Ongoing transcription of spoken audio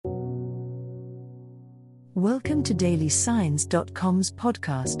Welcome to dailysigns.com's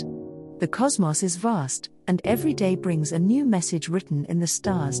podcast. The cosmos is vast, and every day brings a new message written in the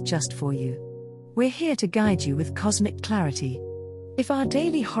stars just for you. We're here to guide you with cosmic clarity. If our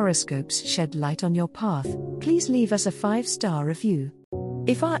daily horoscopes shed light on your path, please leave us a 5-star review.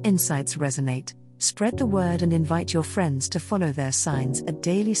 If our insights resonate, spread the word and invite your friends to follow their signs at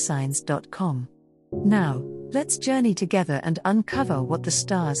dailysigns.com. Now, let's journey together and uncover what the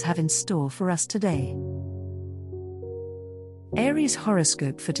stars have in store for us today. Aries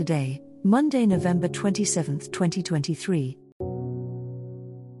horoscope for today, Monday, November 27, 2023.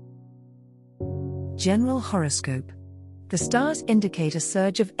 General horoscope. The stars indicate a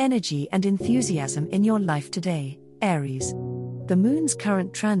surge of energy and enthusiasm in your life today, Aries. The moon's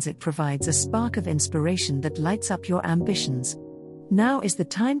current transit provides a spark of inspiration that lights up your ambitions. Now is the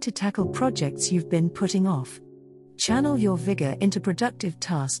time to tackle projects you've been putting off. Channel your vigor into productive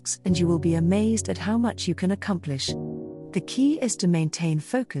tasks and you will be amazed at how much you can accomplish. The key is to maintain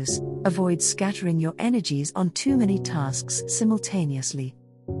focus, avoid scattering your energies on too many tasks simultaneously.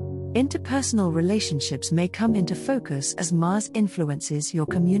 Interpersonal relationships may come into focus as Mars influences your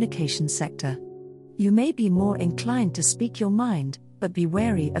communication sector. You may be more inclined to speak your mind, but be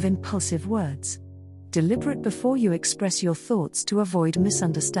wary of impulsive words. Deliberate before you express your thoughts to avoid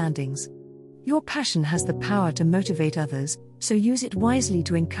misunderstandings. Your passion has the power to motivate others, so use it wisely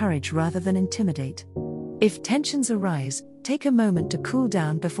to encourage rather than intimidate. If tensions arise, take a moment to cool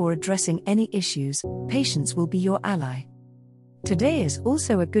down before addressing any issues. Patience will be your ally. Today is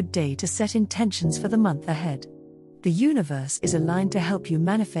also a good day to set intentions for the month ahead. The universe is aligned to help you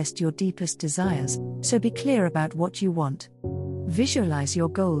manifest your deepest desires, so be clear about what you want. Visualize your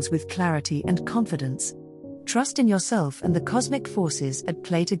goals with clarity and confidence. Trust in yourself and the cosmic forces at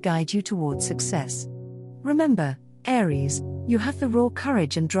play to guide you towards success. Remember, Aries, you have the raw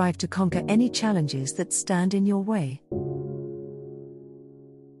courage and drive to conquer any challenges that stand in your way.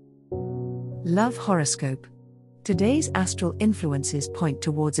 Love horoscope. Today's astral influences point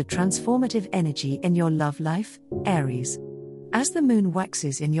towards a transformative energy in your love life, Aries. As the moon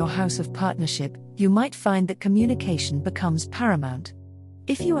waxes in your house of partnership, you might find that communication becomes paramount.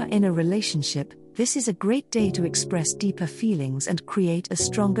 If you are in a relationship, this is a great day to express deeper feelings and create a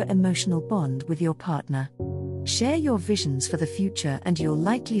stronger emotional bond with your partner. Share your visions for the future and you'll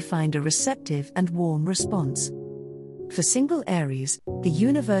likely find a receptive and warm response. For single Aries, the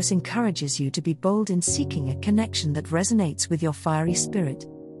universe encourages you to be bold in seeking a connection that resonates with your fiery spirit.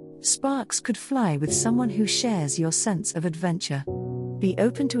 Sparks could fly with someone who shares your sense of adventure. Be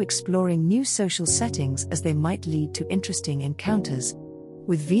open to exploring new social settings as they might lead to interesting encounters.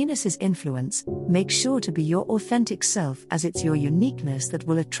 With Venus's influence, make sure to be your authentic self, as it's your uniqueness that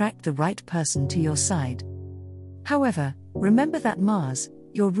will attract the right person to your side. However, remember that Mars,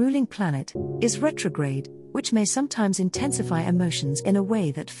 your ruling planet, is retrograde, which may sometimes intensify emotions in a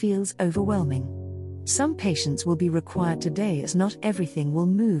way that feels overwhelming. Some patience will be required today, as not everything will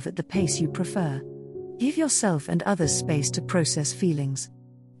move at the pace you prefer. Give yourself and others space to process feelings.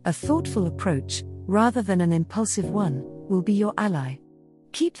 A thoughtful approach, rather than an impulsive one, will be your ally.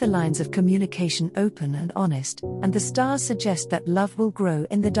 Keep the lines of communication open and honest, and the stars suggest that love will grow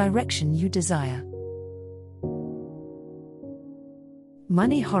in the direction you desire.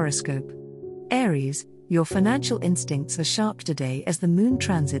 Money horoscope. Aries, your financial instincts are sharp today as the moon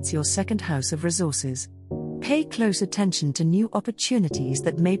transits your second house of resources. Pay close attention to new opportunities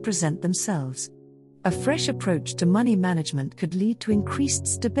that may present themselves. A fresh approach to money management could lead to increased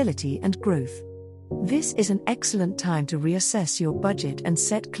stability and growth. This is an excellent time to reassess your budget and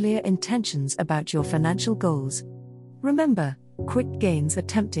set clear intentions about your financial goals. Remember, quick gains are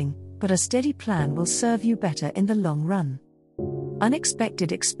tempting, but a steady plan will serve you better in the long run.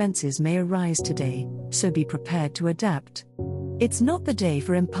 Unexpected expenses may arise today, so be prepared to adapt. It's not the day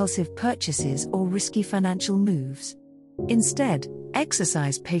for impulsive purchases or risky financial moves. Instead,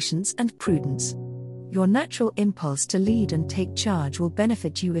 exercise patience and prudence. Your natural impulse to lead and take charge will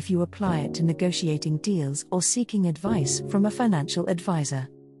benefit you if you apply it to negotiating deals or seeking advice from a financial advisor.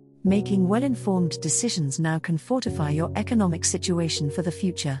 Making well-informed decisions now can fortify your economic situation for the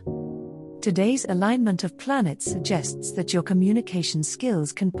future. Today's alignment of planets suggests that your communication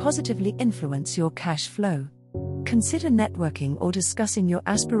skills can positively influence your cash flow. Consider networking or discussing your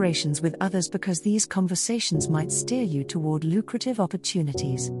aspirations with others, because these conversations might steer you toward lucrative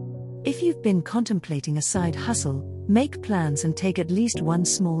opportunities. If you've been contemplating a side hustle, make plans and take at least one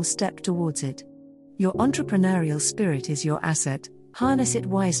small step towards it. Your entrepreneurial spirit is your asset, harness it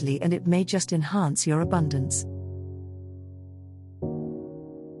wisely and it may just enhance your abundance.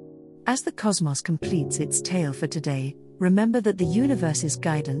 As the cosmos completes its tale for today, Remember that the universe's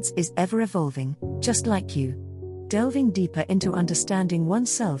guidance is ever evolving, just like you. Delving deeper into understanding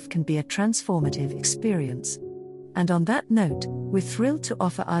oneself can be a transformative experience. And on that note, we're thrilled to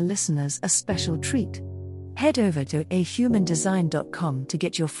offer our listeners a special treat. Head over to ahumandesign.com to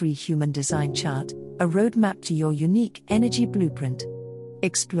get your free human design chart, a roadmap to your unique energy blueprint.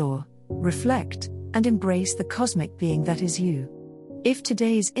 Explore, reflect, and embrace the cosmic being that is you. If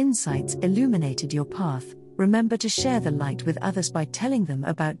today's insights illuminated your path, remember to share the light with others by telling them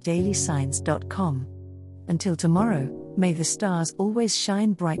about dailysigns.com. Until tomorrow, may the stars always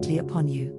shine brightly upon you.